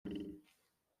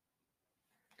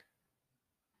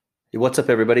Hey, what's up,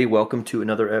 everybody? Welcome to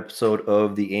another episode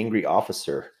of The Angry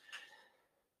Officer.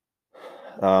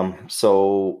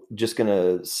 So just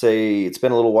gonna say it's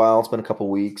been a little while. It's been a couple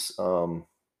weeks.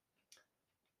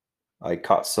 I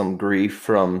caught some grief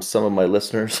from some of my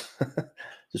listeners.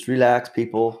 Just relax,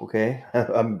 people. Okay,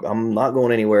 I'm not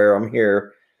going anywhere. I'm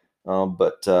here.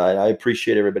 But I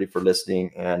appreciate everybody for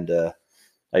listening, and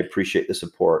I appreciate the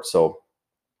support. So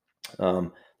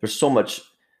um, there's so much.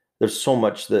 There's so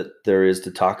much that there is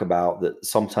to talk about that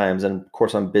sometimes, and of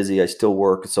course I'm busy. I still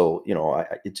work, so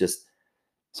it just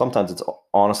sometimes it's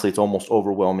almost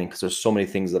overwhelming because there's so many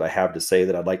things that I have to say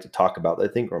that I'd like to talk about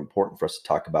that I think are important for us to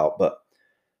talk about. But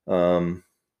um,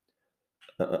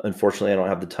 unfortunately, I don't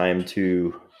have the time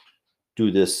to do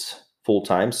this full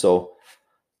time. So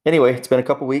anyway, it's been a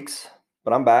couple weeks,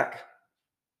 but I'm back,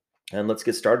 and let's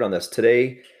get started on this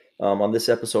today. On this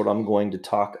episode, I'm going to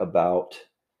talk about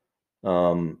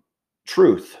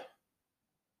truth,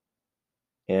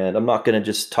 and I'm not going to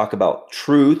just talk about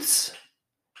truths.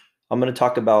 I'm going to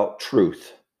talk about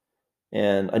truth.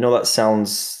 And I know that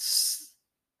sounds,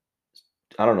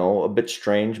 I don't know, a bit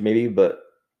strange maybe, but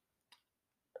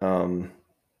um,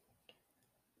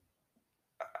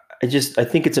 I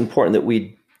think it's important that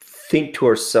we think to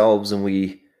ourselves and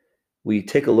we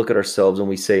take a look at ourselves and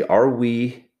we say, are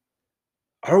we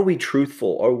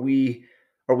truthful?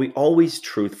 Are we always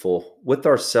truthful with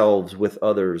ourselves, with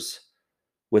others,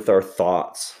 with our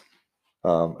thoughts?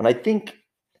 And I think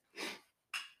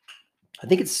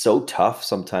it's so tough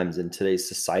sometimes in today's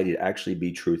society to actually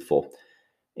be truthful.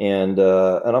 And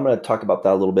I'm going to talk about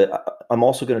that a little bit. I'm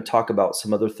also going to talk about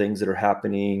some other things that are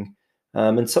happening,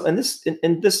 and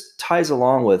this ties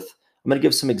along with. I'm going to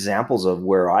give some examples of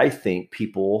where I think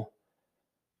people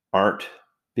aren't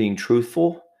being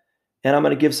truthful, and I'm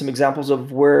going to give some examples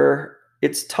of where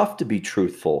it's tough to be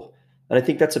truthful. And I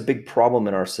think that's a big problem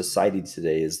in our society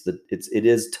today. Is that it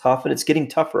is tough, and it's getting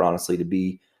tougher, honestly,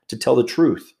 to tell the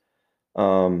truth.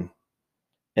 Um,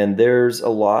 and there's a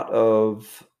lot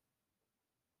of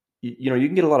you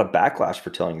can get a lot of backlash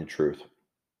for telling the truth.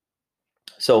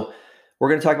 So we're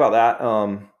going to talk about that.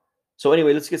 So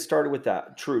anyway, let's get started with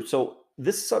that. Truth. So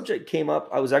this subject came up.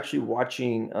 I was actually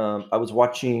watching. I was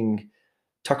watching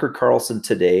Tucker Carlson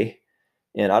today,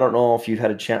 and I don't know if you've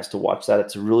had a chance to watch that.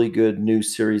 It's a really good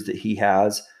news series that he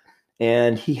has,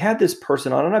 and he had this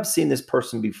person on, and I've seen this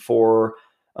person before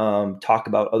talk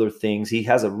about other things. He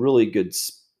has a really good.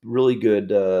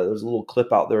 There's a little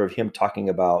clip out there of him talking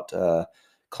about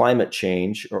climate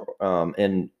change,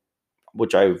 and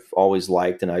which I've always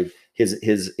liked, and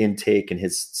his intake and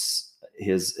his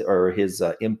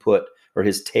input or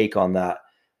his take on that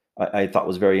I thought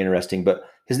was very interesting. But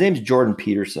his name's Jordan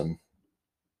Peterson,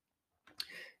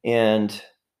 and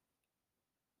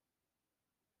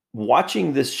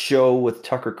watching this show with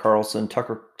Tucker Carlson,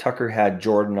 Tucker had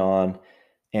Jordan on,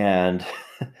 and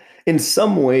in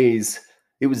some ways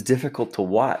it was difficult to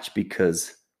watch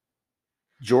because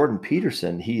Jordan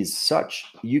Peterson,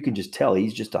 you can just tell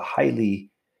he's just a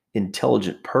highly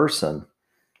intelligent person.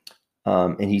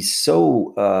 And he's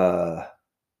the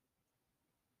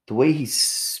way he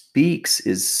speaks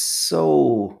is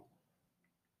so,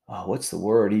 what's the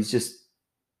word? He's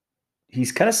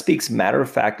kind of speaks matter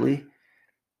of factly,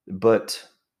 but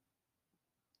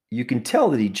you can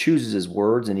tell that he chooses his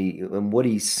words and what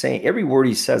he's saying. Every word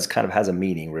he says kind of has a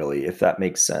meaning, really, if that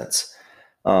makes sense.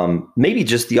 Maybe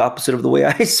just the opposite of the way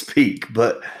I speak,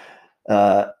 but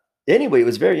uh, anyway, it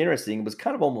was very interesting. It was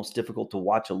kind of almost difficult to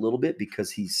watch a little bit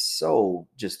because he's so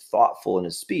just thoughtful in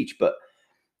his speech, but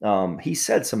he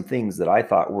said some things that I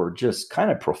thought were just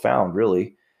kind of profound,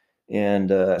 really.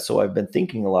 And so I've been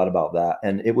thinking a lot about that,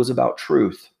 and it was about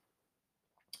truth.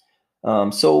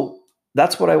 So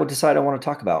that's what I would decide I want to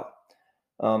talk about.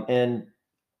 And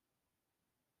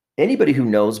anybody who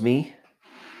knows me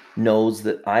knows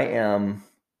that I'm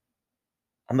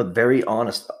a very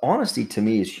honest. Honesty to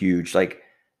me is huge. Like,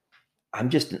 I'm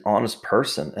just an honest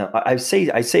person. And I say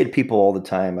to people all the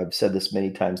time. I've said this many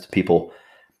times to people.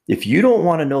 If you don't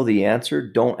want to know the answer,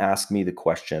 don't ask me the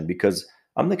question, because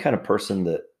I'm the kind of person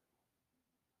that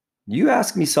you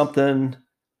ask me something,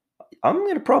 I'm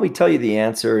going to probably tell you the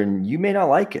answer and you may not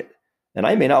like it. And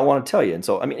I may not want to tell you. And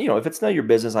so, I mean, if it's none of your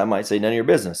business, I might say none of your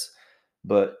business.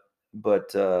 But,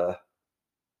 but I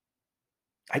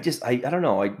don't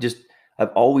know.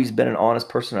 I've always been an honest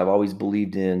person. I've always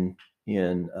believed in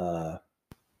telling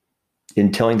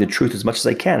the truth as much as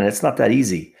I can. And it's not that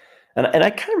easy. And I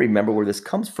kind of remember where this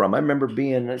comes from. I remember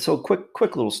being, so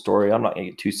quick little story. I'm not going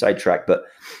to get too sidetracked, but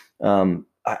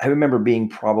I remember being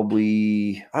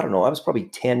probably, I don't know, I was probably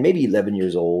 10, maybe 11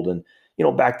 years old. And,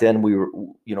 back then we were,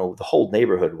 the whole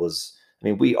neighborhood was I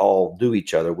mean, we all knew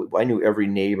each other. I knew every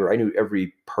neighbor. I knew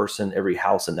every person, every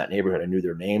house in that neighborhood. I knew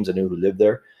their names. I knew who lived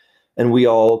there. And we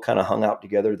all kind of hung out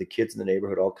together. The kids in the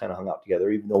neighborhood all kind of hung out together,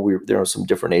 even though there were some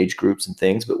different age groups and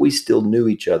things, but we still knew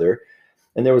each other.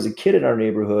 And there was a kid in our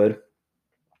neighborhood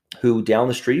who down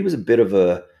the street, he was a bit of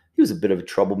a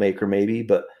troublemaker maybe,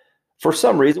 but for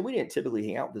some reason, we didn't typically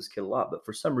hang out with this kid a lot, but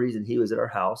for some reason he was at our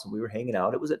house and we were hanging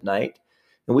out. It was at night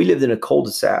and we lived in a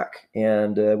cul-de-sac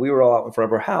and we were all out in front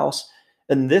of our house.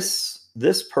 And this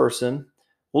person,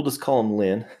 we'll just call him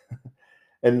Lynn.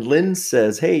 And Lynn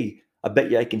says, "Hey, I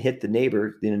bet you I can hit the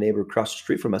neighbor across the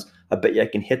street from us. I bet you I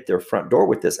can hit their front door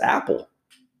with this apple."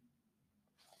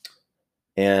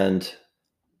 And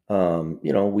I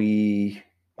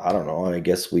don't know, I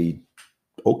guess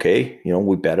okay,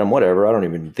 we bet him, whatever.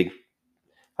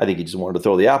 I think he just wanted to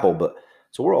throw the apple, but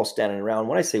so we're all standing around.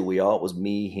 When I say we all, it was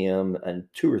me, him, and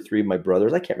two or three of my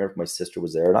brothers. I can't remember if my sister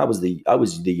was there, and I was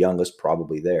the youngest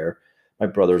probably there. My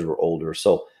brothers were older.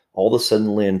 So all of a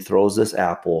sudden Lynn throws this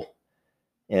apple,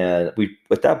 and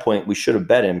at that point we should have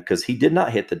bet him because he did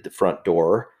not hit the front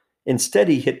door. Instead,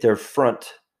 he hit their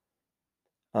front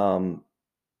um,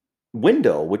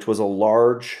 window, which was a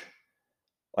large,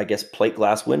 I guess, plate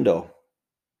glass window.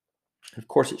 Of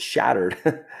course, it shattered.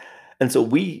 And so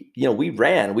we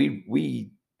ran,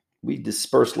 we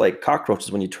dispersed like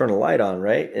cockroaches when you turn a light on,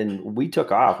 right? And we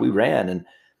took off, we ran, and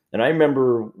I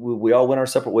remember we all went our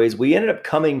separate ways. We ended up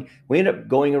going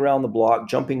around the block,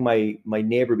 jumping my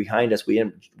neighbor behind us. We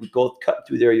go cut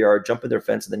through their yard, jumping their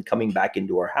fence, and then coming back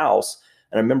into our house.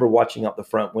 And I remember watching out the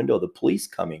front window, the police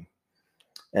coming,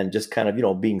 and just kind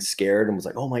of being scared and was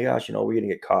like, oh my gosh, we're gonna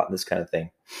get caught in this kind of thing.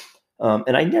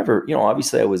 And I never,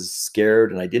 obviously I was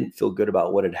scared and I didn't feel good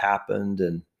about what had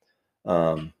happened.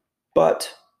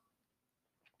 But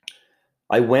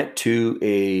I went to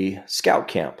a scout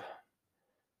camp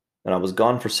and I was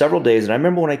gone for several days. And I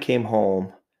remember when I came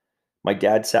home, my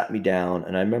dad sat me down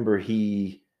and I remember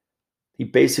he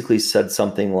basically said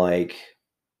something like,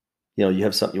 you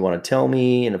have something you want to tell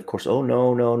me? And of course, oh,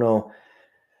 no, no, no.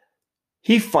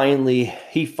 He finally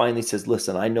says,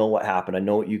 listen, I know what happened. I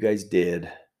know what you guys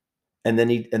did. And then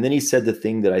he said the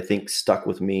thing that I think stuck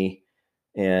with me,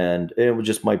 and it was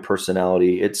just my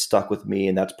personality. It stuck with me,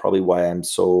 and that's probably why I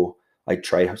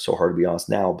try so hard to be honest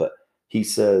now. But he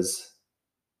says,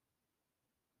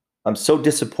 "I'm so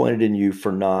disappointed in you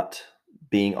for not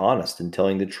being honest and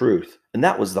telling the truth." And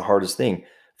that was the hardest thing.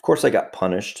 Of course, I got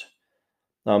punished.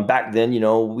 Back then,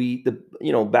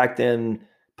 back then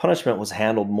punishment was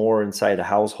handled more inside a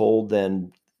household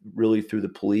than really through the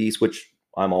police, which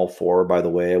I'm all for, by the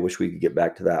way. I wish we could get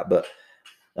back to that, but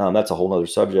that's a whole nother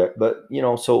subject. But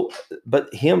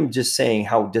but him just saying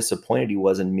how disappointed he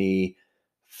was in me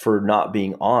for not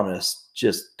being honest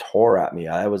just tore at me.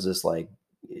 I was just like,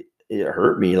 it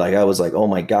hurt me. Like I was like, oh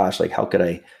my gosh, like how could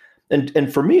I?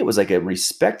 And for me, it was like a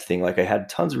respect thing. Like I had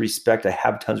tons of respect. I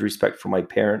have tons of respect for my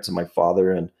parents and my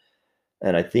father, and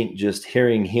I think just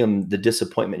hearing him, the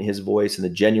disappointment in his voice and the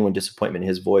genuine disappointment in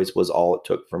his voice was all it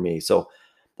took for me. So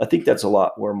I think that's a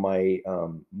lot where my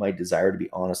desire to be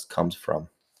honest comes from.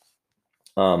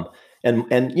 And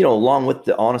along with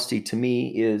the honesty, to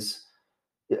me is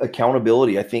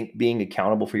accountability. I think being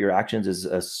accountable for your actions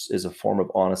is a form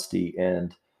of honesty,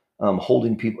 and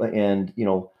holding people. And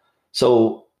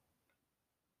so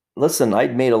listen,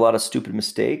 I'd made a lot of stupid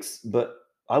mistakes, but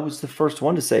I was the first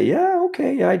one to say, yeah,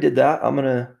 okay, yeah, I did that.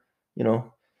 You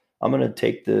know, I'm gonna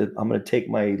take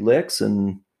my licks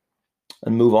and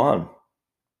move on.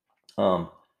 Um,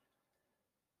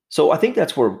 so I think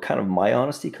that's where kind of my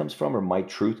honesty comes from, or my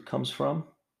truth comes from.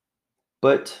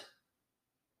 But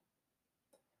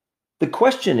the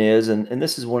question is, and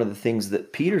this is one of the things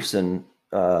that Peterson,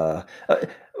 first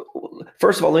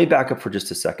of all, let me back up for just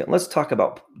a second. Let's talk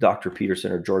about Dr.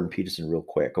 Peterson or Jordan Peterson real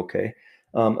quick, okay?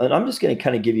 And I'm just going to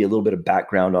kind of give you a little bit of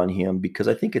background on him because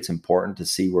I think it's important to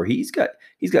see where he's got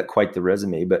quite the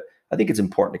resume, but I think it's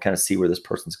important to kind of see where this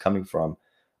person's coming from.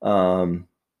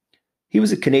 He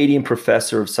was a Canadian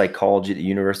professor of psychology at the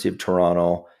University of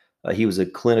Toronto. He was a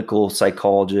clinical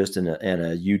psychologist and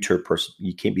a YouTube person.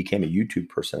 He became a YouTube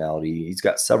personality. He's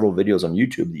got several videos on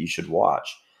YouTube that you should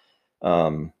watch.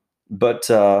 But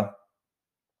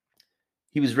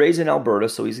he was raised in Alberta,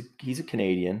 so he's a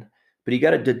Canadian. But he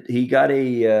got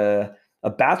a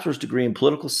bachelor's degree in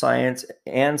political science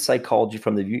and psychology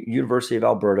from the University of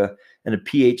Alberta, and a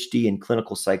PhD in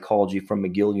clinical psychology from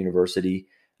McGill University.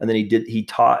 And then he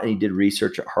taught and he did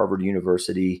research at Harvard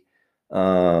University.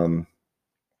 Published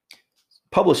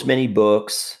many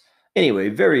books. Anyway,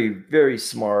 very, very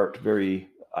smart, very,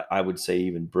 I would say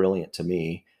even brilliant to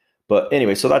me. But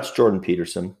anyway, so that's Jordan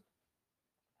Peterson.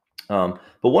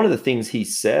 But one of the things he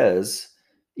says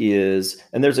is,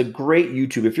 and there's a great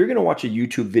YouTube, if you're going to watch a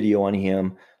YouTube video on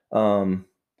him,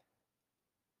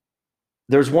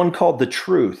 there's one called The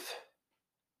Truth.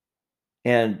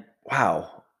 And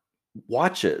wow,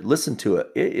 watch it, listen to it.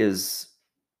 It is,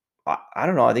 I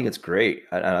don't know, I think it's great.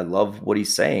 I love what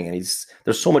he's saying. And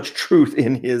there's so much truth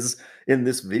in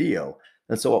this video.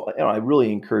 And so, I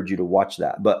really encourage you to watch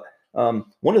that. But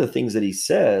one of the things that he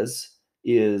says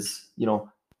is,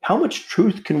 how much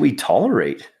truth can we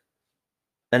tolerate?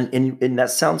 And that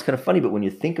sounds kind of funny, but when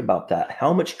you think about that,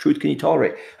 how much truth can you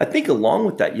tolerate? I think along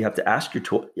with that, you have to ask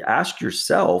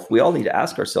yourself. We all need to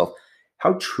ask ourselves,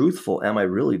 how truthful am I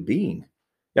really being?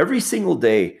 Every single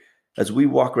day, as we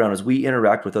walk around, as we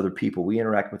interact with other people, we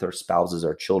interact with our spouses,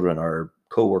 our children, our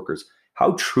coworkers.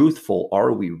 How truthful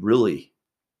are we really?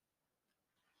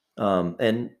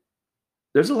 And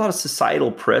there's a lot of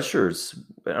societal pressures.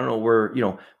 I don't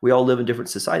know we all live in different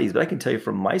societies, but I can tell you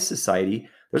from my society,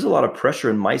 there's a lot of pressure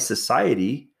in my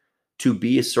society to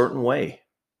be a certain way,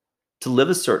 to live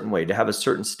a certain way, to have a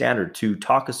certain standard, to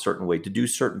talk a certain way, to do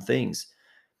certain things.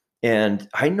 And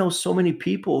I know so many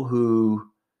people who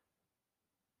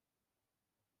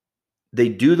they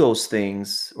do those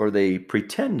things or they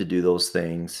pretend to do those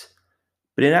things,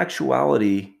 but in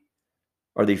actuality,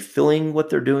 are they feeling what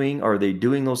they're doing? Are they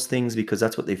doing those things because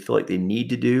that's what they feel like they need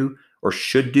to do or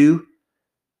should do?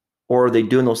 Or are they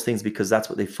doing those things because that's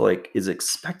what they feel like is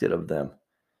expected of them?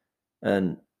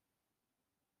 And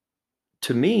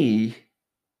to me,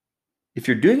 if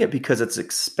you're doing it because it's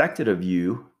expected of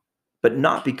you, but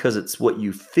not because it's what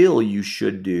you feel you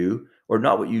should do or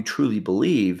not what you truly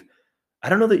believe, I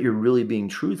don't know that you're really being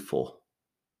truthful.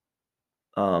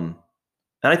 And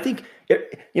I think,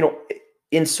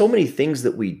 in so many things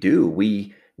that we do,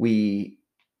 we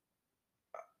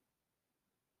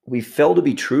fail to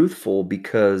be truthful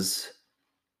because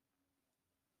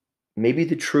maybe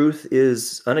the truth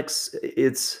is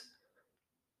it's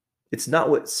not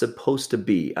what it's supposed to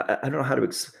be. I don't know how to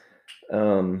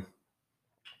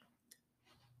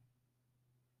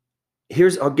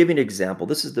I'll give you an example.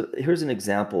 Here's an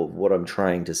example of what I'm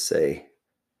trying to say.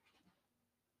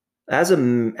 As a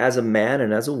man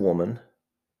and as a woman,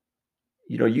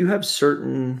 you have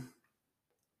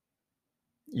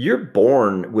you're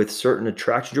born with certain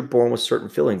attractions. You're born with certain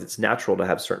feelings. It's natural to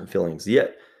have certain feelings.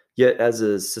 Yet as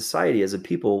a society, as a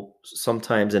people,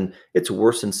 sometimes, and it's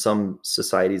worse in some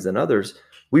societies than others,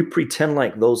 we pretend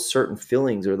like those certain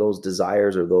feelings or those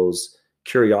desires or those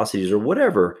curiosities or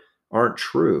whatever aren't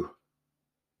true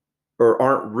or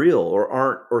aren't real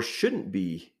or shouldn't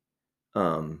be,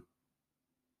 or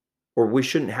we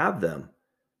shouldn't have them.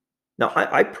 Now,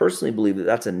 I personally believe that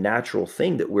that's a natural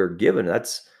thing that we're given.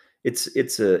 It's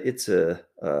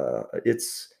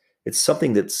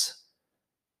something that's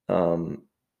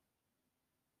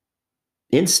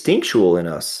instinctual in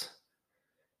us,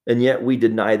 and yet we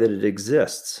deny that it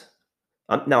exists.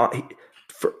 I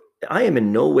am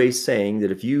in no way saying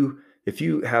that if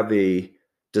you have a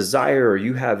desire or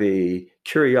you have a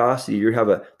curiosity,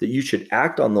 that you should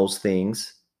act on those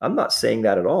things. I'm not saying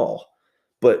that at all,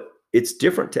 but it's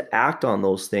different to act on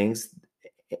those things,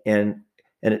 and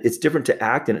it's different to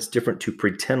act, and it's different to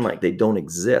pretend like they don't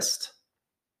exist.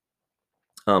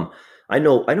 I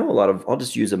know a lot of. I'll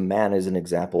just use a man as an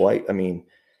example. I mean,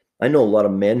 I know a lot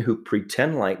of men who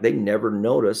pretend like they never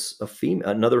notice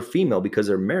another female because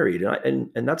they're married, and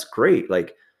that's great.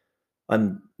 Like,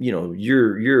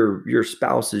 your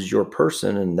spouse is your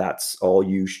person, and that's all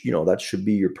that should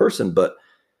be your person. But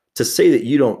to say that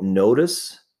you don't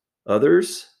notice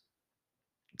others,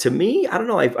 to me, I don't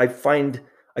know. I find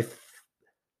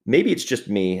maybe it's just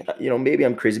me. Maybe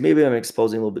I'm crazy. Maybe I'm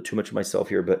exposing a little bit too much of myself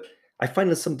here, but I find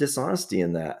there's some dishonesty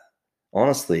in that,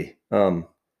 honestly. And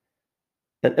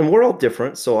we're all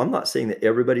different, so I'm not saying that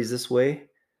everybody's this way,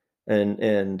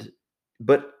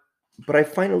 but I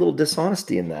find a little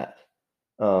dishonesty in that.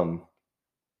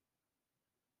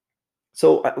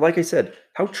 So, like I said,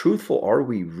 how truthful are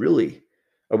we really?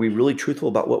 Are we really truthful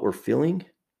about what we're feeling?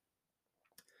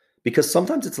 Because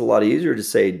sometimes it's a lot easier to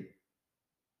say,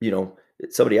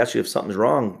 somebody asks you if something's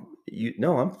wrong,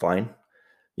 no, I'm fine.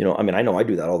 I mean, I know I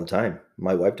do that all the time.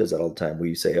 My wife does that all the time.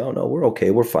 We say, oh no, we're okay,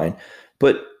 we're fine.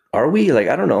 But are we, like,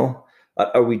 I don't know,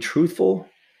 are we truthful?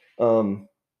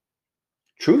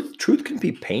 Truth can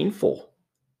be painful,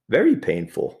 very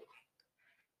painful,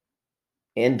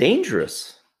 and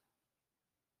dangerous.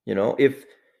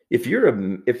 If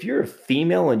you're a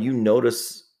female and you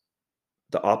notice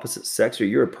the opposite sex, or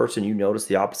you're a person, you notice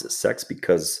the opposite sex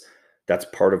because that's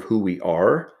part of who we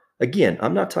are. Again,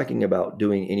 I'm not talking about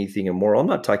doing anything immoral. I'm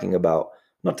not talking about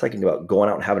going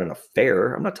out and having an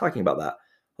affair. I'm not talking about that.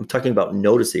 I'm talking about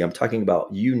noticing. I'm talking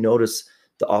about you notice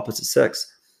the opposite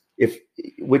sex. If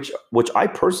which I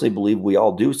personally believe we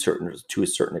all do certain to a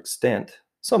certain extent,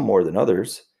 some more than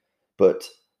others, but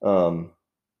um,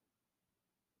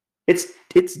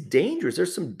 it's dangerous.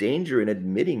 There's some danger in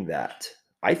admitting that,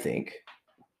 I think,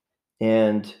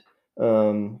 and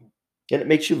um, and it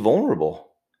makes you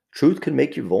vulnerable. Truth can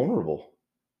make you vulnerable,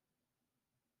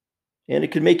 and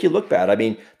it can make you look bad. I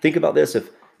mean, think about this: if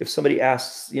somebody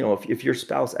asks, if your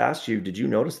spouse asks you, did you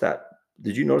notice that?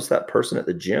 Did you notice that person at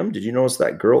the gym? Did you notice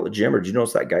that girl at the gym, or did you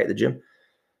notice that guy at the gym?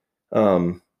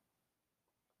 Um,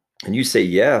 and you say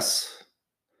yes.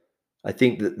 I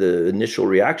think that the initial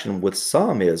reaction with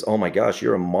some is, "Oh my gosh,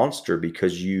 you're a monster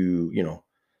because you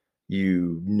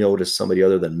notice somebody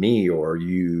other than me, or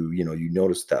you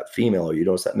notice that female, or you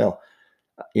notice that male."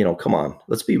 Come on,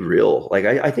 let's be real. Like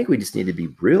I think we just need to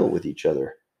be real with each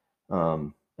other.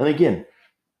 And again,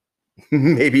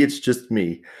 maybe it's just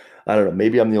me. I don't know.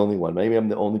 Maybe I'm the only one. Maybe I'm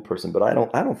the only person, but I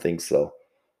don't think so.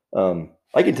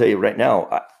 I can tell you right now,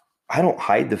 I don't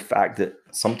hide the fact that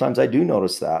sometimes I do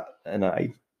notice that, and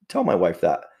I tell my wife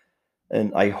that,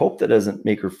 and I hope that doesn't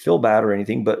make her feel bad or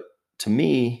anything. But to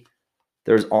me,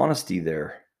 there's honesty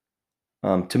there.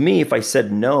 To me, if I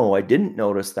said no, I didn't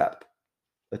notice that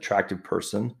attractive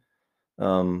person,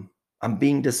 um, I'm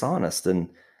being dishonest, and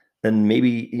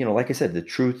maybe, like I said, the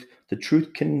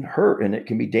truth can hurt, and it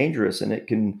can be dangerous, and it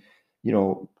can,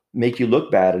 make you look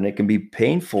bad, and it can be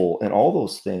painful, and all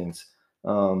those things.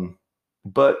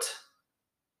 But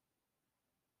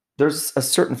there's a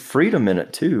certain freedom in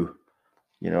it too.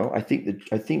 I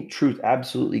think truth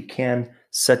absolutely can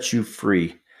set you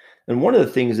free. And one of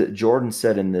the things that Jordan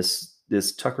said in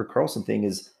this Tucker Carlson thing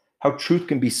is how truth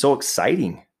can be so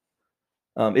exciting.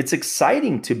 It's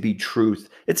exciting to be truth.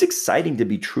 It's exciting to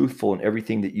be truthful in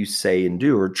everything that you say and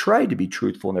do, or try to be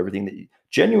truthful in everything that you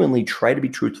genuinely try to be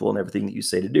truthful in everything that you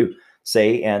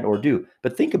say and or do.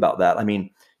 But think about that. I mean,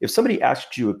 if somebody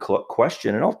asks you a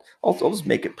question, and I'll just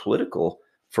make it political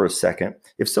for a second.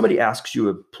 If somebody asks you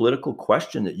a political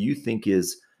question that you think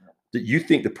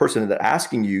the person that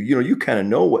asking you, you kind of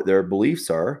know what their beliefs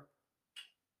are,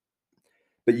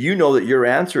 but you know that your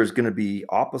answer is going to be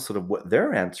opposite of what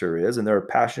their answer is, and they're a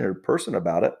passionate person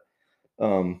about it.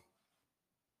 um,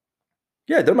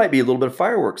 yeah, there might be a little bit of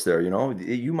fireworks there.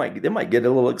 They might get a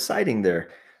little exciting there.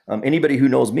 Anybody who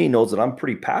knows me knows that I'm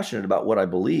pretty passionate about what I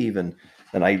believe, and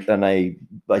I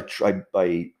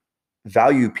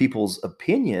value people's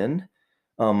opinion,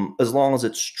 as long as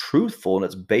it's truthful and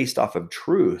it's based off of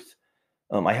truth.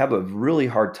 I have a really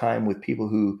hard time with people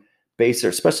who base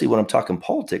their, especially when I'm talking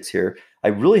politics here. I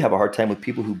really have a hard time with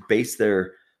people who base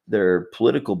their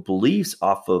political beliefs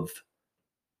off of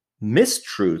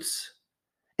mistruths.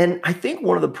 And I think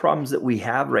one of the problems that we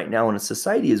have right now in a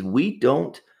society is we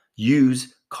don't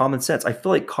use common sense. I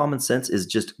feel like common sense is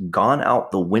just gone out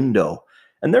the window.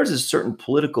 And there's a certain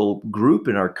political group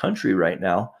in our country right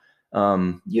now.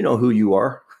 You know who you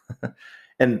are.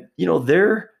 And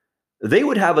they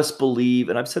would have us believe,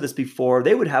 and I've said this before,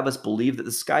 they would have us believe that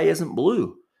the sky isn't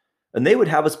blue. And they would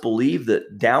have us believe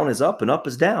that down is up and up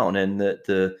is down, and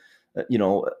that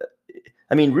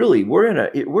I mean, really, we're in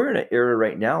an era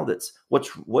right now that's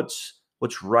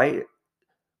what's right.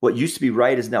 What used to be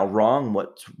right is now wrong.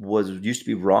 What was used to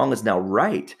be wrong is now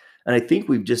right. And I think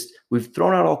we've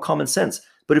thrown out all common sense.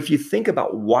 But if you think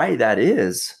about why that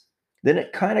is, then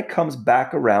it kind of comes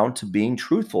back around to being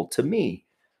truthful to me.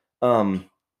 Um,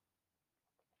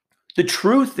 the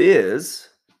truth is,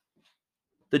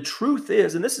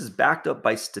 and this is backed up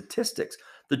by statistics.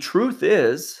 The truth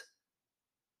is,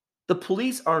 the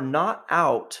police are not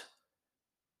out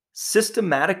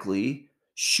systematically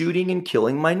shooting and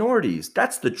killing minorities.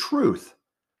 That's the truth.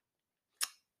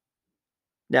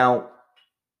 Now,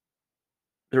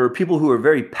 there are people who are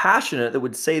very passionate that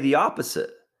would say the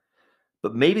opposite,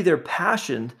 but maybe their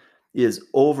passion is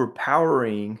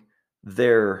overpowering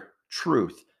their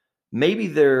truth. Maybe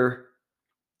they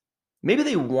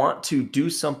want to do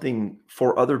something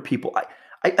for other people.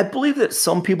 I believe that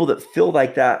some people that feel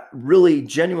like that really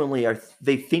genuinely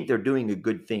they think they're doing a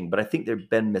good thing, but I think they've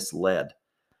been misled.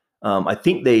 I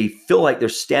think they feel like they're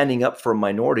standing up for a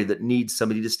minority that needs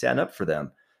somebody to stand up for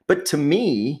them. But to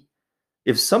me,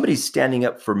 if somebody's standing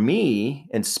up for me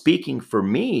and speaking for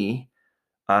me,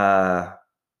 uh,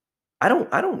 I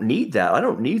don't need that. I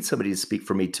don't need somebody to speak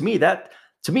for me. To me,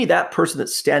 that person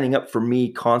that's standing up for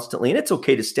me constantly, and it's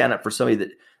okay to stand up for somebody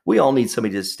that we all need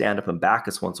somebody to stand up and back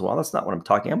us once in a while. That's not what I'm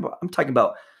talking about. I'm talking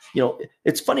about,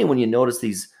 it's funny when you notice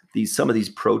some of these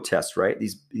protests, right?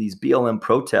 These BLM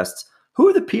protests. Who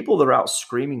are the people that are out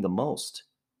screaming the most?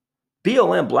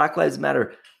 BLM, Black Lives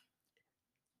Matter.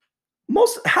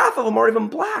 half of them aren't even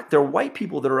black. They're white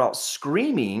people that are out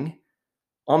screaming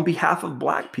on behalf of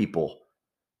black people.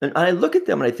 And I look at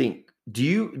them and I think,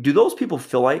 do those people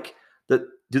feel like that?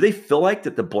 Do they feel like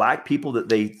that the black people that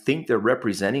they think they're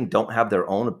representing don't have their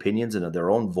own opinions and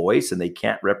their own voice and they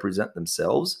can't represent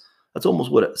themselves? That's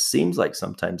almost what it seems like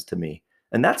sometimes to me.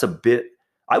 And that's a bit,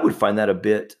 I would find that a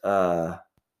bit,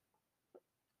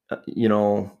 you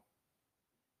know,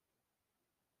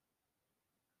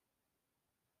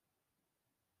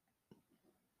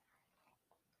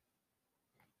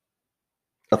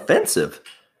 offensive.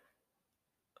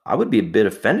 I would be a bit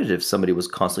offended if somebody was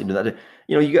constantly doing that.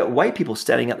 You got white people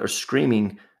standing out there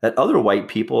screaming at other white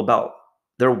people about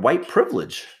their white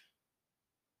privilege.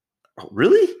 Oh,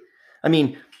 really? I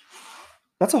mean,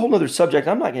 that's a whole nother subject.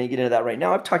 I'm not going to get into that right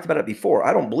now. I've talked about it before.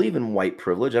 I don't believe in white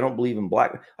privilege. I don't believe in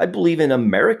black. I believe in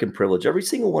American privilege. Every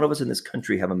single one of us in this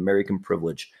country have American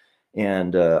privilege.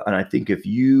 And I think if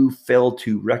you fail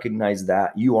to recognize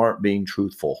that, you aren't being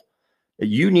truthful.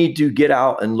 You need to get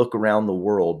out and look around the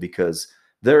world because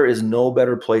there is no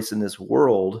better place in this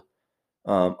world.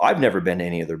 I've never been to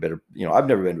any other better, I've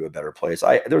never been to a better place.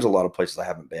 There's a lot of places I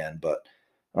haven't been, but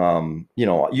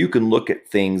you can look at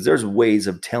things. There's ways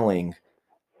of telling,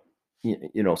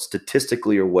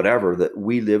 statistically or whatever, that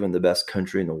we live in the best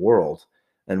country in the world,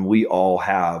 and we all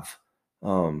have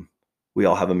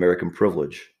American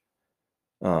privilege.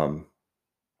 I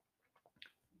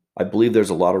believe there's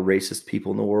a lot of racist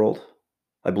people in the world.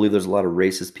 I believe there's a lot of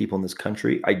racist people in this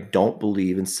country. I don't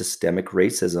believe in systemic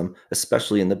racism,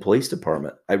 especially in the police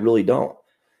department. I really don't.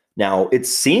 Now, it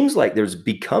seems like there's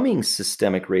becoming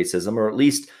systemic racism, or at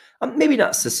least maybe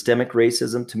not systemic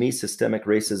racism. To me, systemic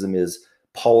racism is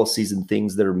policies and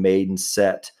things that are made and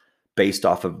set based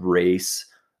off of race.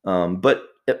 And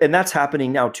that's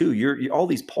happening now too. All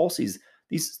these policies,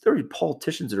 there are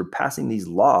politicians that are passing these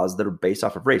laws that are based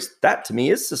off of race. That to me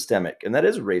is systemic, and that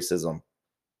is racism.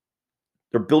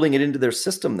 They're building it into their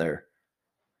system there.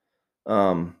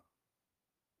 And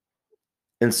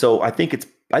so I think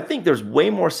there's way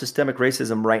more systemic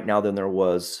racism right now than there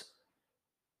was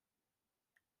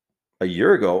a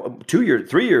year ago, 2 years,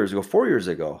 3 years ago, 4 years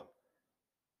ago,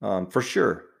 for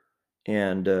sure.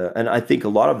 And I think a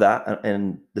lot of that,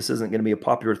 and this isn't going to be a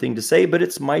popular thing to say, but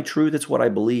it's my truth. It's what I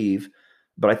believe.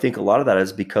 But I think a lot of that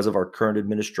is because of our current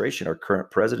administration, our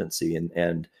current presidency, and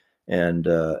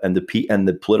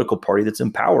the political party that's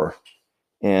in power.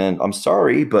 And I'm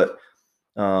sorry, but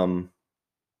I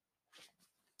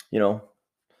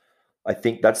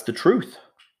think that's the truth.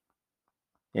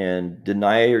 And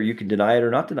you can deny it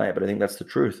or not deny it, but I think that's the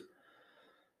truth.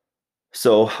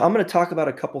 So I'm going to talk about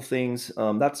a couple things.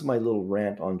 That's my little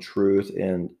rant on truth.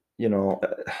 And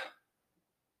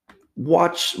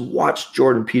watch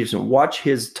Jordan Peterson. Watch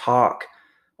his talk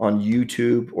on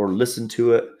YouTube or listen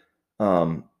to it.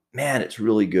 Man, it's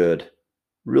really good,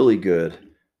 really good.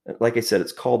 Like I said,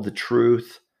 it's called The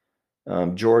Truth.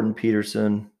 Jordan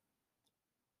Peterson.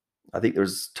 I think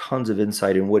there's tons of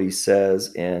insight in what he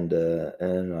says, and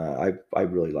I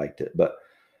really liked it. But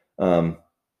I'm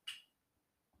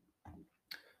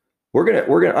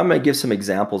gonna give some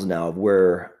examples now of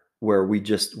where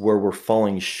we're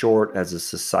falling short as a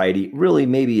society. Really,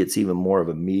 maybe it's even more of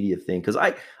a media thing, because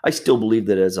I still believe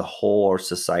that as a whole our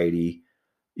society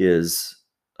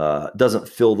doesn't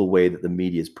feel the way that the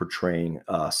media is portraying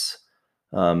us.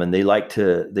 And they like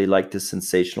to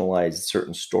sensationalize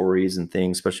certain stories and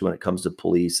things, especially when it comes to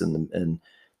police and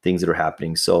things that are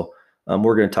happening. So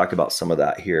we're going to talk about some of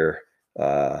that here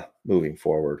moving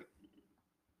forward.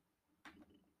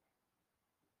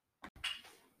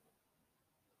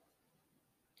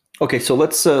 Okay, so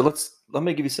let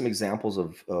me give you some examples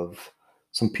of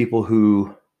some people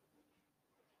who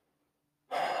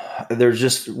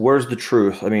where's the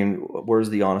truth? I mean, where's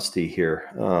the honesty here?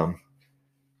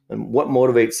 And what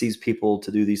motivates these people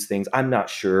to do these things? I'm not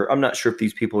sure. I'm not sure if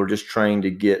these people are just trying to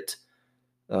get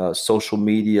social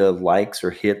media likes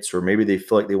or hits, or maybe they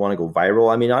feel like they want to go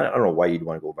viral. I mean, I don't know why you'd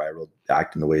want to go viral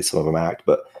acting the way some of them act,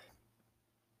 but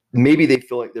maybe they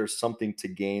feel like there's something to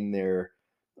gain there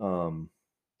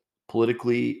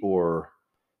politically or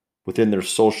within their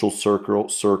social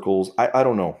circles. I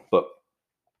don't know, but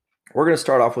we're going to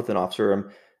start off with an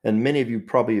officer. And many of you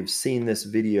probably have seen this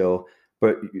video,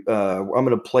 but I'm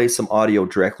going to play some audio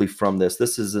directly from this.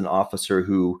 This is an officer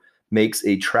who makes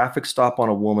a traffic stop on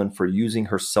a woman for using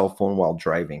her cell phone while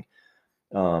driving.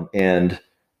 And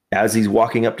as he's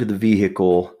walking up to the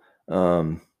vehicle,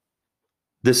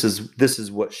 this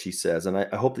is what she says. And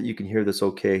I hope that you can hear this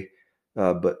okay.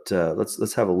 But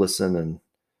let's have a listen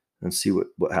and see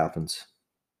what happens.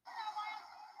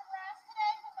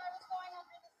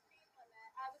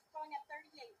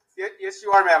 Yes, you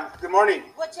are, ma'am. Good morning.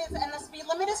 And the speed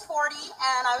limit is 40,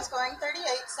 and I was going 38,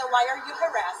 so why are you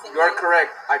harassing me? You are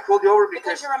correct. I pulled you over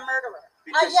Because you're a murderer.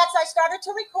 Yes, I started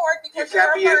to record because you're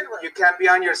a murderer. You can't be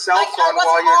on your cell phone I wasn't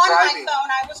while you're on driving. my phone.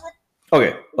 I was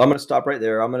Okay, I'm going to stop right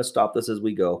there. I'm going to stop this as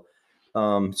we go.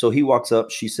 So he walks up.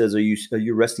 She says, "Are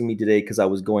you arresting me today because I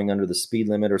was going under the speed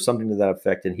limit or something to that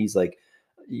effect?" And he's like,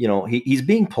 he's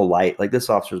being polite. Like, this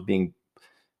officer's being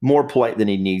more polite than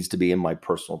he needs to be, in my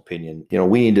personal opinion.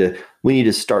 We need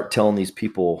to start telling these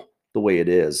people the way it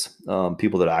is.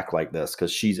 People that act like this,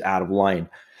 because she's out of line.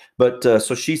 But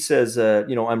so she says,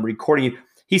 I'm recording you.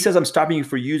 He says, "I'm stopping you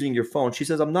for using your phone." She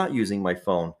says, "I'm not using my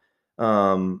phone.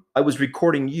 I was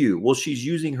recording you." Well, she's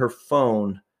using her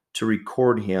phone to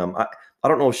record him. I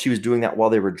don't know if she was doing that while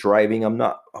they were driving. I'm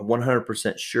not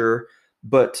 100% sure.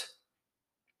 But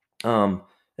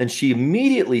and she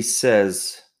immediately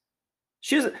says,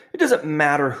 it doesn't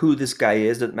matter who this guy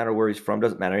is, doesn't matter where he's from,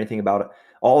 doesn't matter anything about it.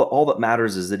 All that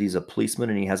matters is that he's a policeman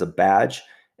and he has a badge.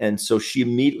 And so she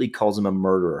immediately calls him a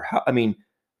murderer.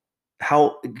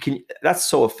 That's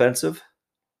so offensive.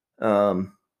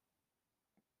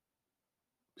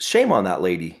 Shame on that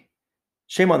lady.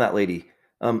 Shame on that lady.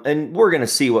 And we're going to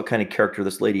see what kind of character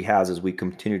this lady has as we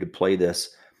continue to play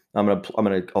this.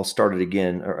 I'll start it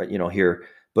again, here.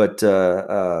 But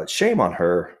shame on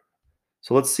her.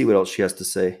 So let's see what else she has to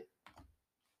say.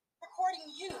 Recording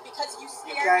you because you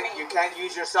scared me. You can't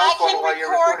use your cell phone while you're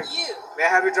recording. I can record you. May I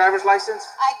have your driver's license?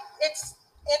 It's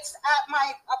at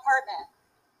my apartment.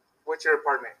 What's your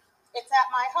apartment? It's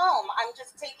at my home. I'm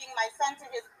just taking my son to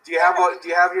his. Do you have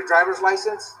your driver's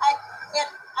license? I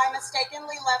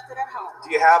mistakenly left it at home. Do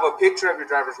you have a picture of your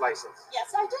driver's license? Yes,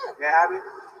 I do. May I have it?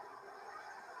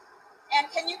 And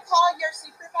can you call your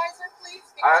supervisor, please?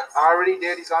 I already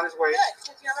did. He's on his way. Good,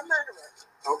 because you're a murderer.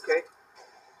 Okay.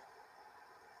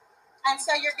 And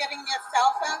so you're giving me a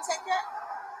cell phone ticket?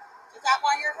 Is that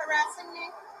why you're harassing me?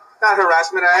 Not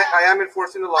harassment. I am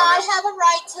enforcing the law. I have a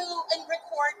right to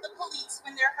record the police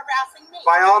when they're harassing me.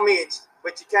 By all means,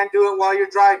 but you can't do it while you're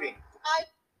driving.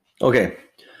 Okay.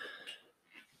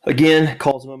 Again,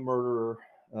 calls him a murderer.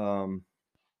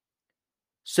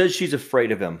 Says she's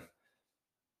afraid of him.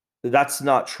 That's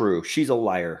not true. She's a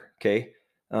liar. Okay.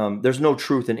 There's no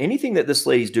truth in anything that this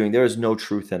lady's doing. There is no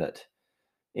truth in it.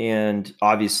 And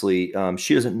obviously,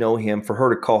 she doesn't know him. For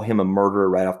her to call him a murderer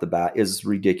right off the bat is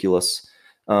ridiculous.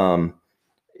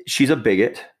 She's a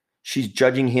bigot. She's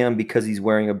judging him because he's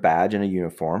wearing a badge and a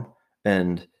uniform.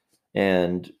 And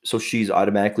so she's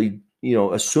automatically,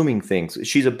 assuming things.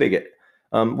 She's a bigot.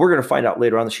 We're going to find out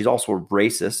later on that she's also a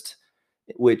racist,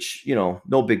 which,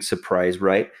 no big surprise,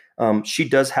 right? She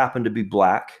does happen to be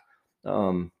black,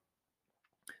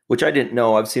 which I didn't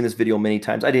know. I've seen this video many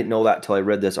times. I didn't know that until I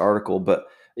read this article, but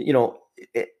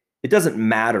it doesn't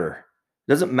matter.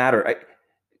 It doesn't matter. It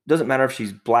doesn't matter if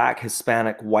she's black,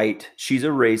 Hispanic, white. She's a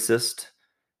racist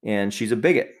and she's a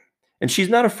bigot, and she's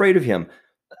not afraid of him.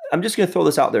 I'm just going to throw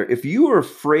this out there. If you are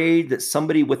afraid that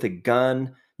somebody with a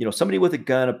gun,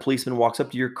 a policeman walks up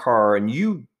to your car and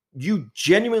you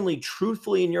genuinely,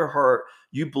 truthfully in your heart,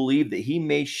 you believe that he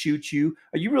may shoot you,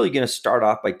 are you really going to start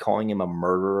off by calling him a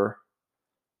murderer?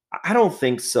 I don't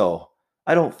think so.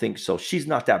 She's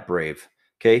not that brave.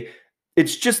 Okay.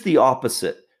 It's just the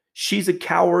opposite. She's a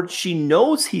coward. She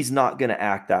knows he's not going to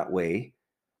act that way.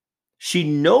 She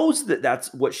knows that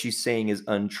that's what she's saying is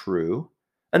untrue.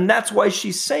 And that's why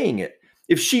she's saying it.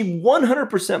 If she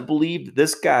 100% believed that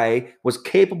this guy was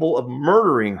capable of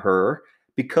murdering her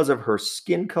because of her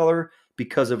skin color,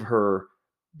 because of her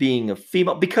being a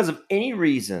female, because of any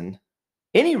reason,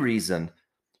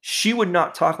 she would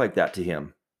not talk like that to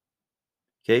him.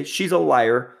 Okay, she's a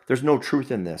liar. There's no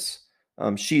truth in this.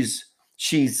 She's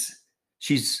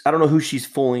I don't know who she's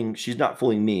fooling. She's not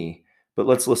fooling me. But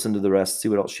let's listen to the rest. See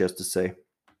what else she has to say.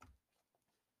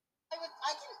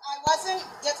 I wasn't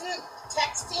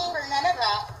texting or none of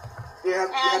that.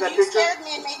 And you scared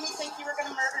me and made me think you were going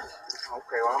to murder me.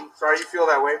 Okay, well, I'm sorry you feel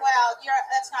that way. Well,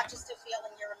 that's not just a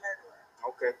feeling. You're a murderer.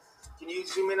 Okay. Can you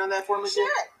zoom in on that for me? Sure.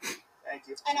 Thank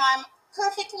you. And I'm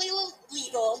perfectly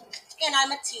legal, and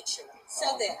I'm a teacher.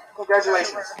 So there.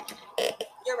 Congratulations.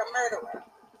 You're a murderer.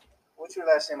 What's your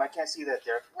last name? I can't see that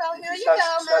there. Well, here you go,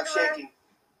 murderer. Stop shaking.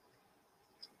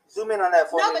 Zoom in on that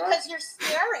for me. No, because you're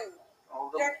scaring me. Oh,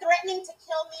 you're threatening to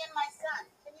kill me and my son.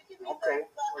 Can you give me okay.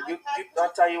 the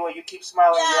I'll tell you what, you keep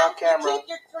smiling. You're on camera.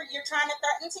 You're trying to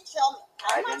threaten to kill me.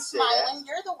 I'm not smiling.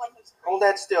 You're the one who's crazy. Hold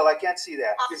that still. I can't see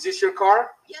that. Is this your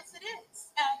car? Yes, it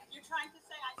is. And you're trying to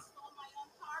say I stole my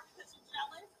own car because you're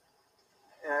jealous?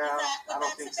 I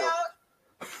don't think so.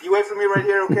 You wait for me right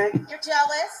here, okay? You're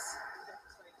jealous?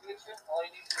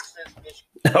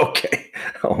 Okay.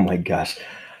 Oh my gosh.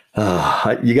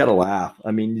 You got to laugh.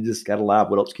 I mean, you just got to laugh.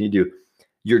 What else can you do?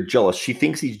 You're jealous. She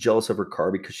thinks he's jealous of her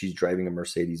car because she's driving a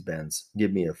Mercedes Benz.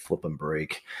 Give me a flipping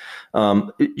break.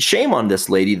 Shame on this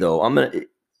lady, though.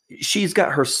 She's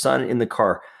got her son in the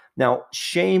car. Now,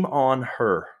 shame on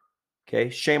her. Okay.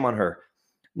 Shame on her.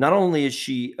 Not only is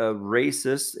she a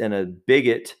racist and a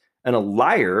bigot and a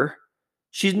liar,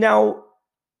 she's now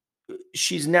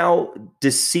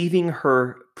deceiving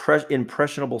her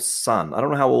impressionable son. I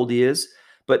don't know how old he is,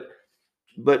 but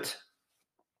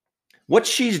what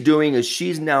she's doing is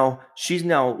she's now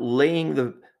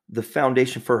laying the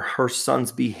foundation for her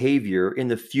son's behavior in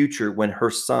the future when her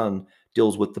son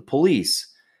deals with the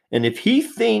police. And if he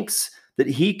thinks that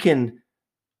he can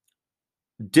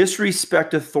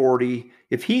disrespect authority,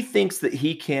 if he thinks that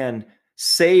he can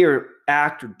say or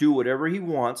act or do whatever he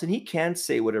wants, and he can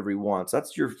say whatever he wants,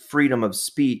 that's your freedom of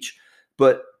speech.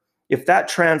 But if that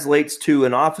translates to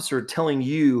an officer telling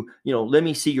you, let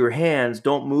me see your hands,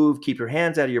 don't move, keep your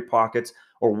hands out of your pockets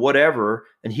or whatever,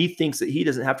 and he thinks that he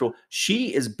doesn't have to,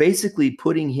 she is basically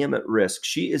putting him at risk.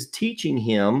 She is teaching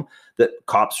him that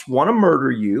cops want to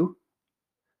murder you.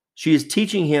 She is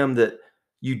teaching him that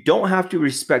you don't have to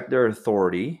respect their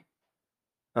authority.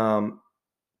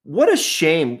 What a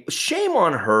shame. Shame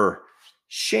on her.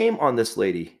 Shame on this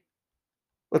lady.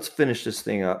 Let's finish this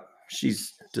thing up.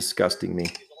 She's disgusting me.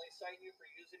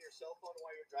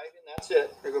 That's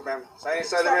it. There you go, ma'am. Sign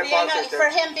inside the red box right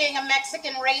there. For him being a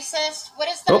Mexican racist? What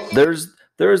is that? Oh, there's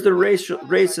the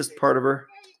racist part of her.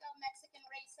 There you go, Mexican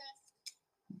racist.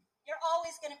 You're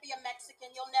always going to be a Mexican.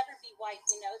 You'll never be white.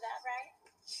 You know that, right?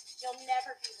 You'll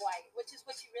never be white, which is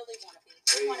what you really want to be.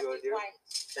 You want to be white.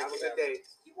 Have a good day.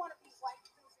 You want to be white.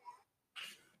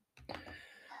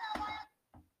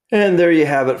 And there you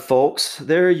have it, folks.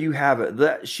 There you have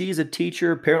it. She's a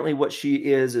teacher. Apparently what she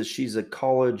is she's a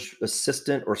college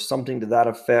assistant or something to that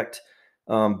effect.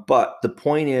 But the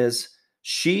point is,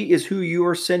 she is who you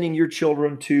are sending your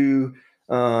children to.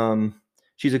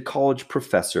 She's a college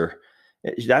professor.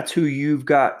 That's who you've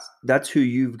got. That's who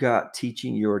you've got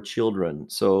teaching your children.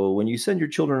 So when you send your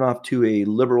children off to a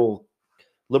liberal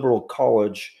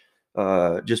college,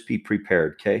 just be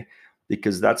prepared, okay?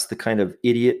 Because that's the kind of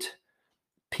idiot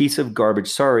piece of garbage.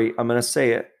 Sorry, I'm going to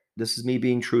say it. This is me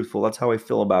being truthful. That's how I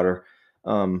feel about her.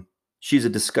 She's a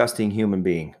disgusting human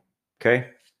being. Okay?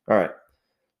 All right.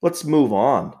 Let's move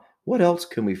on. What else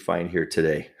can we find here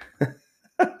today?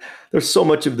 There's so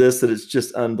much of this that it's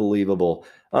just unbelievable.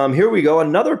 Here we go.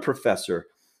 Another professor,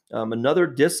 another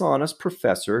dishonest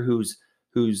professor who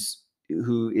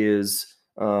is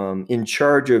in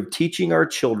charge of teaching our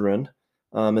children.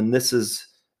 And this is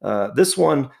this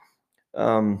one.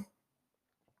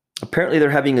 Apparently they're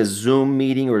having a Zoom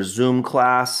meeting or a Zoom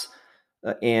class.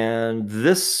 And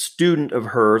this student of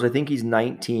hers, I think he's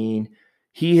 19,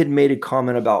 he had made a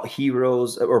comment about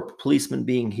heroes or policemen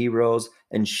being heroes,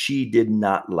 and she did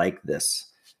not like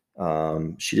this.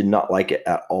 She did not like it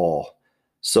at all.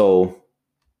 So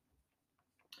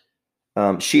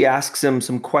she asks him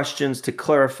some questions to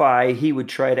clarify. He would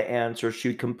try to answer. She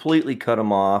would completely cut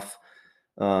him off.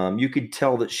 You could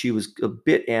tell that she was a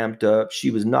bit amped up. She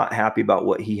was not happy about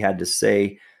what he had to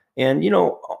say. And,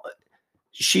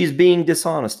 she's being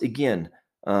dishonest again.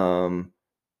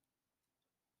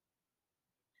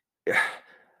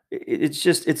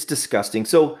 It's disgusting.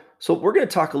 So we're going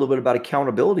to talk a little bit about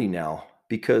accountability now,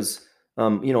 because,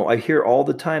 I hear all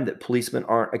the time that policemen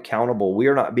aren't accountable. We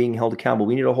are not being held accountable.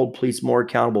 We need to hold police more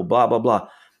accountable, blah, blah, blah.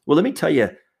 Well, let me tell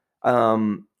you,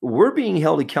 we're being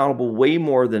held accountable way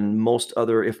more than most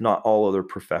other, if not all other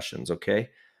professions. Okay.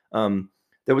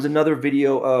 There was another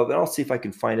video of, and I'll see if I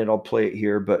can find it. I'll play it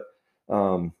here, but,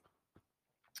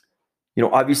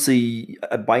 obviously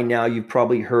by now you've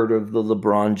probably heard of the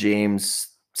LeBron James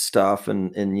stuff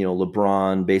and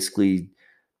LeBron basically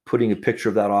putting a picture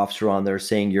of that officer on there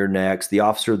saying you're next. The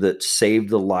officer that saved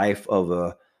the life of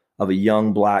a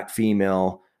young black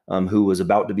female who was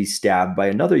about to be stabbed by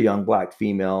another young black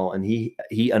female. And he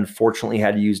unfortunately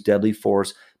had to use deadly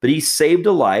force, but he saved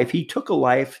a life. He took a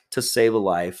life to save a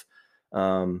life.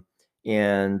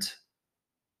 And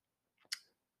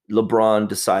LeBron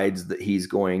decides that he's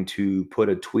going to put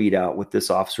a tweet out with this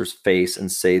officer's face and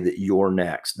say that you're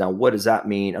next. Now, what does that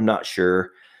mean? I'm not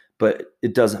sure, but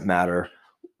it doesn't matter.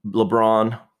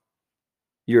 LeBron,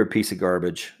 you're a piece of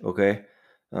garbage. Okay.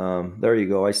 There you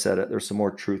go. I said it. There's some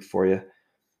more truth for you.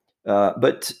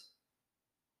 But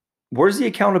where's the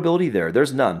accountability there?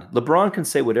 There's none. LeBron can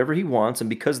say whatever he wants. And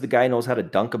because the guy knows how to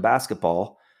dunk a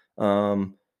basketball,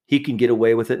 he can get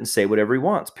away with it and say whatever he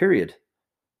wants, period.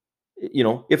 You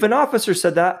know, if an officer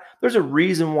said that, there's a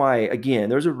reason why. Again,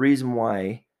 there's a reason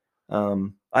why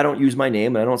I don't use my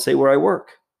name and I don't say where I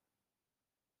work,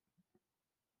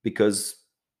 because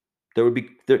there would be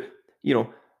there. You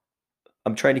know,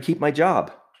 I'm trying to keep my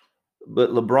job, but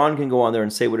LeBron can go on there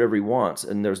and say whatever he wants,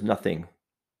 and there's nothing,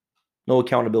 no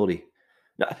accountability.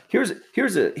 Now, here's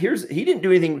he didn't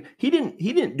do anything. He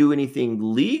didn't do anything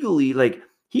legally. Like,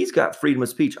 he's got freedom of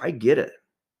speech. I get it.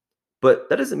 But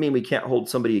that doesn't mean we can't hold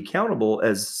somebody accountable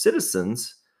as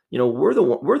citizens. You know, we're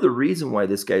the reason why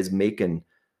this guy's making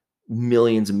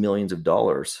millions and millions of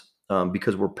dollars,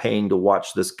 because we're paying to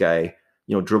watch this guy,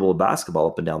 you know, dribble a basketball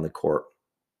up and down the court.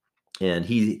 And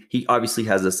he obviously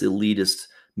has this elitist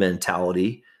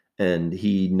mentality, and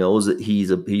he knows that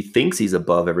he thinks he's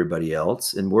above everybody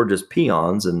else, and we're just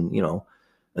peons. And you know,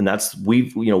 and that's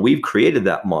we've created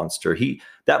that monster.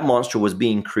 That monster was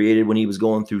being created when he was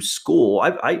going through school.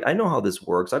 I know how this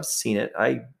works. I've seen it.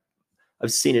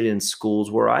 I've seen it in schools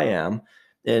where I am.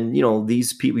 And you know,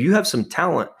 these people, you have some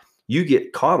talent, you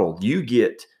get coddled, you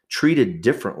get treated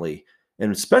differently.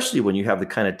 And especially when you have the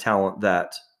kind of talent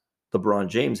that LeBron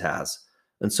James has.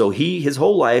 And so his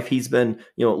whole life, he's been,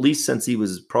 you know, at least since he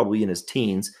was probably in his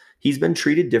teens, he's been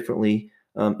treated differently.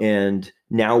 And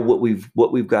now what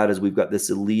we've got is we've got this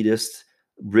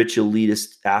rich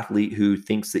elitist athlete who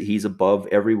thinks that he's above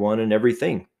everyone and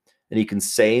everything, and he can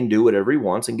say and do whatever he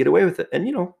wants and get away with it. And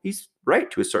you know, he's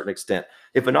right to a certain extent.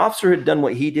 If an officer had done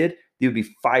what he did, he would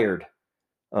be fired.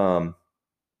 And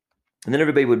then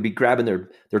everybody would be grabbing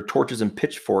their torches and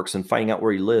pitchforks and finding out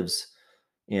where he lives.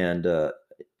 And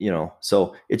you know,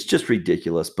 so it's just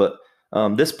ridiculous. But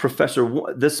this professor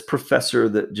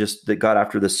that got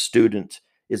after the student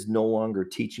is no longer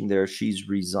teaching there. She's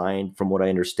resigned, from what I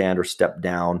understand, or stepped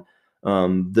down.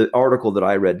 The article that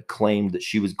I read claimed that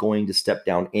she was going to step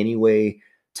down anyway.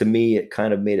 To me, it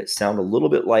kind of made it sound a little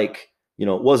bit like, you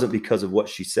know, it wasn't because of what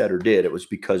she said or did. It was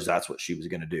because that's what she was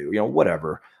going to do. You know,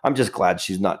 whatever. I'm just glad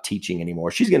she's not teaching anymore.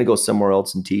 She's going to go somewhere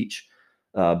else and teach.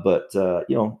 But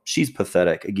you know, she's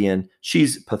pathetic. Again,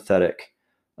 she's pathetic.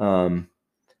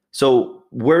 So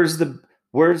where's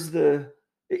the?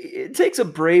 It takes a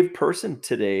brave person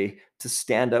today to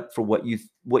stand up for what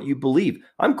you believe.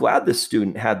 I'm glad this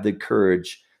student had the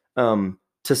courage to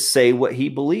say what he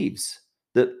believes.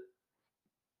 That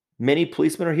many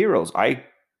policemen are heroes. I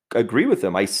agree with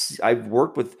them. I've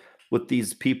worked with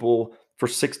these people for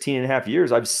 16 and a half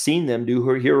years. I've seen them do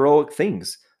heroic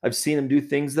things. I've seen them do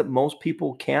things that most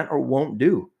people can't or won't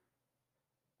do.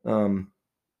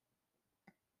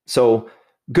 So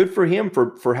good for him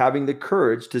for having the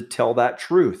courage to tell that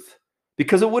truth,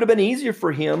 because it would have been easier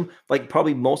for him, like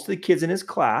probably most of the kids in his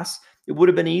class, it would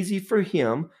have been easy for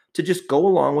him to just go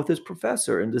along with his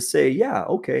professor and to say, yeah,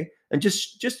 okay. And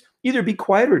just either be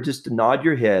quiet or just to nod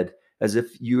your head as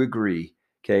if you agree.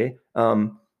 Okay.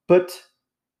 But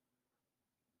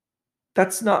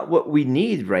that's not what we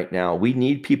need right now. We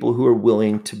need people who are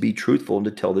willing to be truthful and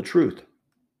to tell the truth.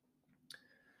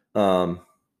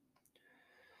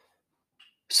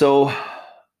 So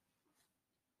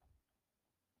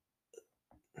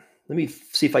let me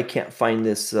see if I can't find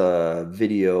this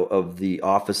video of the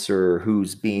officer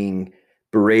who's being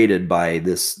berated by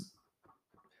this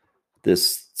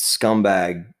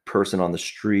scumbag person on the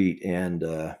street, and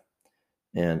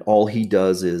all he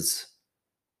does is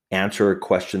answer a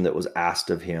question that was asked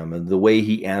of him, and the way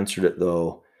he answered it,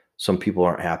 though, some people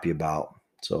aren't happy about.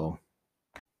 So,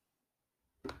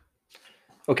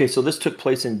 okay, so this took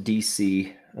place in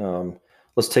DC.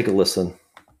 Let's take a listen.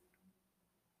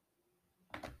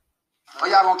 Oh,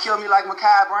 y'all gonna kill me like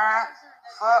Makai Bryan?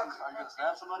 Fuck. Are you gonna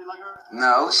stab somebody like her?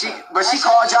 No, she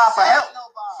called y'all for help.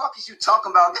 Fuck is you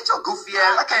talking about? Get your goofy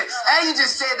ass. I can't. And you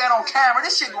just said that on camera.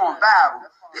 This shit going viral.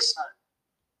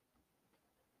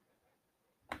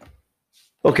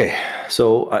 Okay,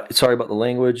 so sorry about the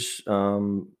language.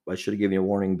 I should have given you a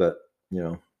warning, but you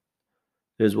know,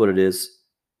 it is what it is.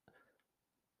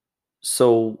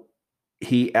 So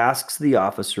he asks the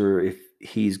officer if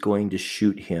he's going to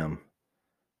shoot him,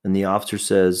 and the officer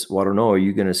says, "Well, I don't know. Are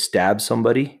you going to stab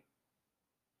somebody?"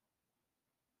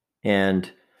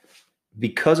 And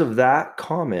because of that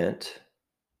comment,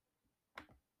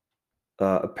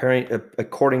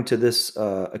 according to this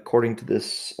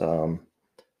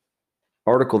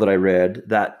article that I read,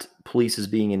 that police is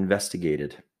being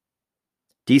investigated.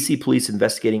 DC police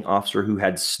investigating officer who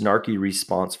had snarky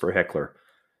response for heckler.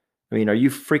 I mean, are you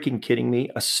freaking kidding me?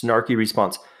 A snarky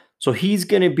response. So he's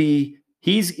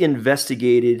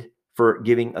investigated for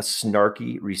giving a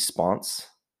snarky response.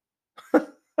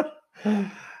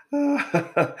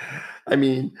 I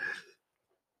mean,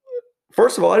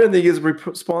 first of all, I didn't think his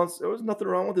response, there was nothing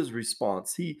wrong with his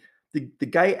response. the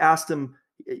guy asked him,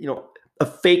 a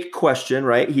fake question,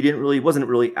 right? Wasn't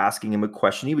really asking him a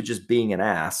question. He was just being an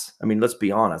ass. I mean, let's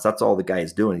be honest. That's all the guy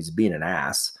is doing. He's being an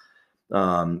ass.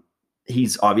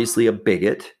 He's obviously a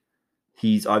bigot.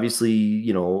 He's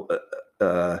obviously,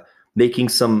 making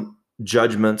some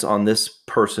judgments on this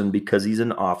person because he's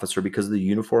an officer, because of the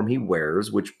uniform he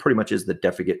wears, which pretty much is the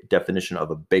definition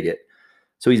of a bigot.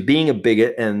 So he's being a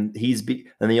bigot, and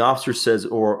and the officer says,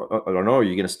 or I don't know, are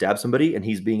you going to stab somebody? And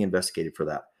he's being investigated for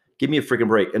that. Give me a freaking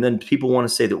break. And then people want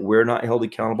to say that we're not held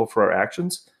accountable for our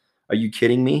actions. Are you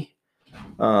kidding me?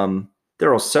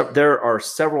 There are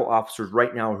several officers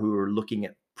right now who are looking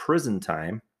at prison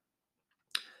time.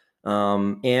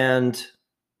 And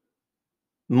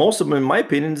most of them, in my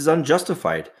opinion, is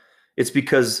unjustified. It's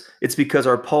because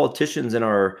our politicians and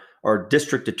our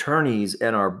district attorneys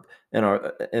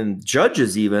and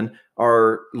judges even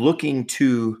are looking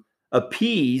to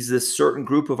appease this certain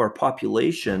group of our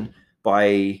population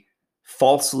by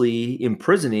falsely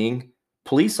imprisoning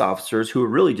police officers who are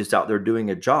really just out there doing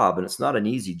a job, and it's not an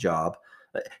easy job.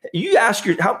 You ask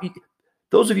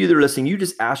those of you that are listening, you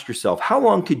just ask yourself, how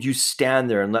long could you stand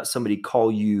there and let somebody call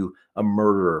you a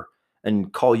murderer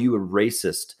and call you a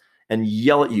racist and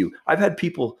yell at you? I've had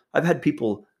people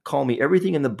call me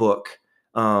everything in the book.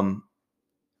 I've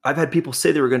had people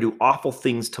say they were going to do awful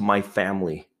things to my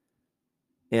family,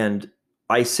 and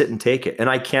I sit and take it, and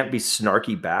I can't be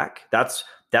snarky back. That's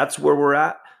where we're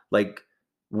at. Like,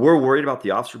 we're worried about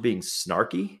the officer being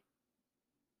snarky.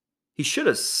 He should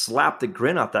have slapped the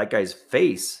grin off that guy's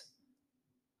face.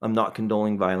 I'm not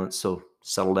condoning violence, so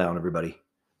settle down, everybody.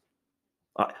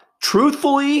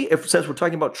 Truthfully, since we're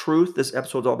talking about truth, this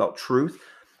episode's all about truth.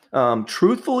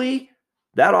 Truthfully,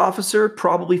 that officer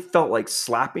probably felt like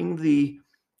slapping the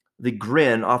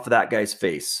grin off of that guy's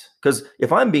face. Because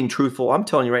if I'm being truthful, I'm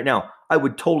telling you right now, I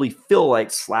would totally feel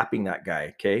like slapping that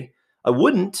guy. Okay, I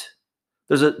wouldn't.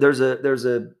 There's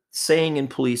a saying in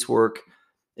police work,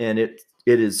 and it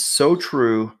is so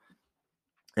true,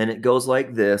 and it goes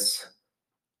like this: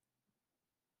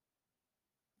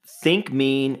 think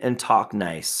mean and talk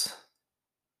nice.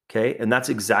 Okay, and that's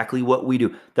exactly what we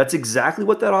do. That's exactly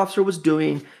what that officer was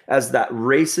doing as that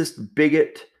racist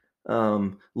bigot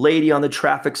lady on the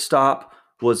traffic stop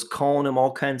was calling him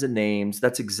all kinds of names.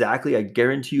 That's exactly, I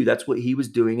guarantee you, that's what he was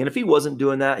doing. And if he wasn't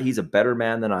doing that, he's a better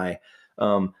man than I.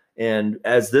 And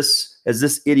as this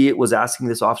idiot was asking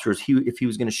this officer if he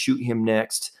was going to shoot him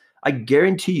next, I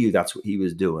guarantee you that's what he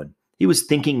was doing. He was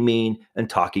thinking mean and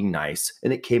talking nice,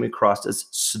 and it came across as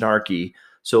snarky.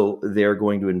 So they're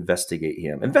going to investigate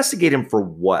him. Investigate him for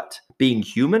what? Being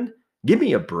human? Give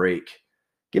me a break.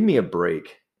 Give me a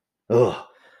break. Ugh.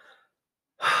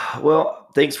 Well,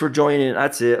 thanks for joining.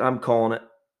 That's it. I'm calling it.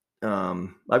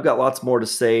 I've got lots more to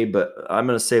say, but I'm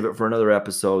going to save it for another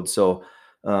episode. So,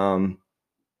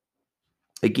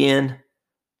 again,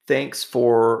 thanks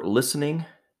for listening.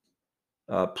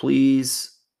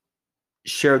 Please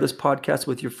share this podcast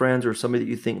with your friends or somebody that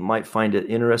you think might find it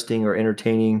interesting or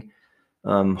entertaining.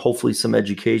 Hopefully some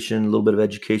education, a little bit of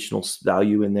educational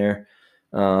value in there.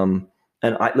 And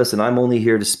I'm only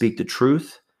here to speak the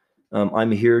truth.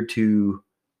 I'm here to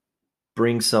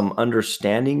bring some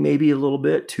understanding, maybe a little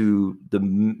bit, to the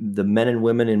men and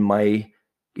women in my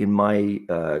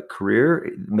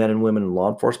career, men and women in law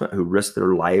enforcement who risk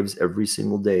their lives every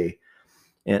single day.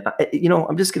 And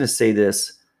I'm just going to say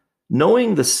this,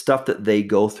 knowing the stuff that they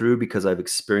go through, because I've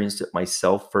experienced it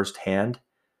myself firsthand.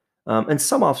 And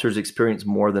some officers experience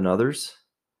more than others,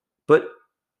 but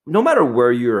no matter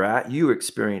where you're at, you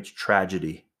experience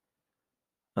tragedy.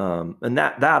 And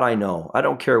that I know. I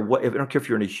don't care if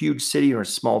you're in a huge city or a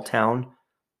small town,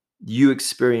 you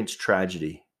experience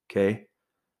tragedy. Okay.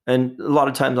 And a lot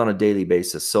of times on a daily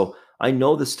basis. So I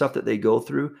know the stuff that they go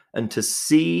through, and to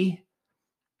see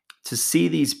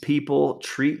these people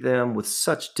treat them with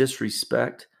such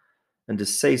disrespect and to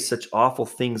say such awful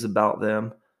things about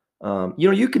them.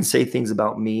 You can say things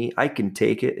about me. I can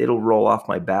take it. It'll roll off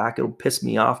my back. It'll piss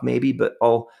me off maybe, but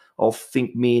I'll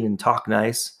think mean and talk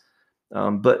nice.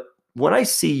 But when I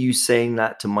see you saying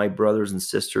that to my brothers and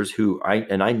sisters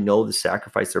I know the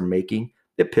sacrifice they're making,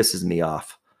 it pisses me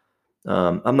off.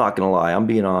 I'm not going to lie. I'm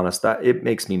being honest. That it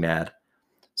makes me mad.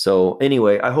 So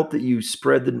anyway, I hope that you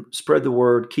spread the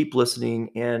word, keep listening,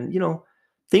 and,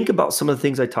 think about some of the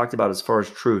things I talked about as far as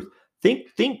truth. Think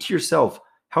to yourself,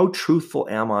 how truthful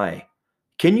am I?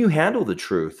 Can you handle the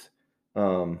truth?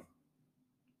 And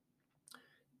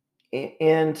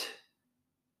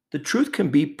the truth can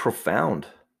be profound,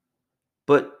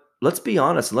 but let's be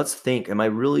honest and let's think, am I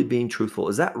really being truthful?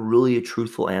 Is that really a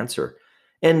truthful answer?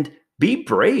 And be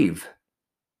brave.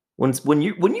 When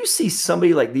you see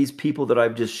somebody like these people that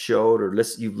I've just showed or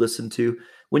you've listened to,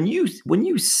 when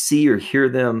you see or hear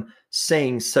them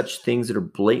saying such things that are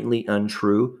blatantly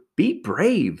untrue, be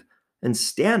brave and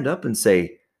stand up and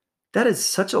say, that is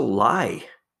such a lie.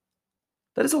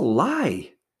 That is a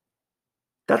lie.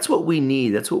 That's what we need.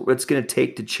 That's what it's going to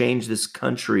take to change this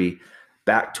country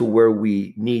back to where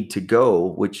we need to go,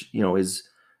 which, is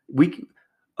we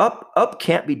up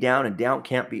can't be down and down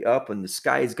can't be up, and the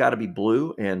sky's got to be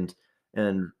blue, and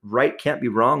right can't be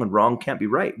wrong and wrong can't be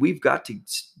right. We've got to,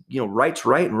 right's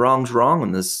right and wrong's wrong,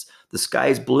 and the sky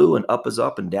is blue and up is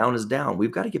up and down is down.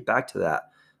 We've got to get back to that,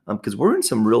 because we're in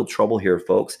some real trouble here,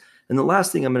 folks. And the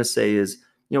last thing I'm going to say is,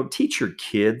 teach your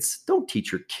kids. Don't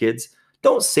teach your kids.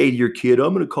 Don't say to your kid,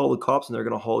 I'm going to call the cops and they're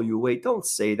going to haul you away. Don't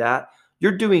say that.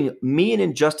 You're doing me an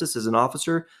injustice as an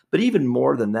officer, but even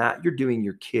more than that, you're doing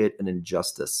your kid an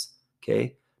injustice,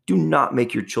 okay? Do not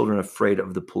make your children afraid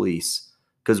of the police,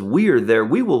 because we are there.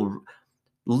 We will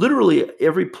literally,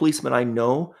 every policeman I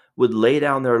know would lay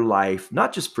down their life,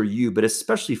 not just for you, but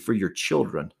especially for your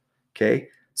children, okay?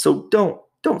 So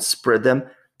don't spread them.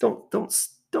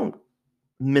 Don't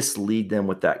mislead them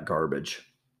with that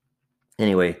garbage.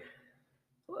 Anyway,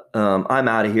 I'm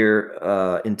out of here.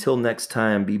 Until next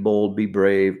time, be bold, be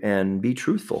brave, and be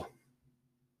truthful.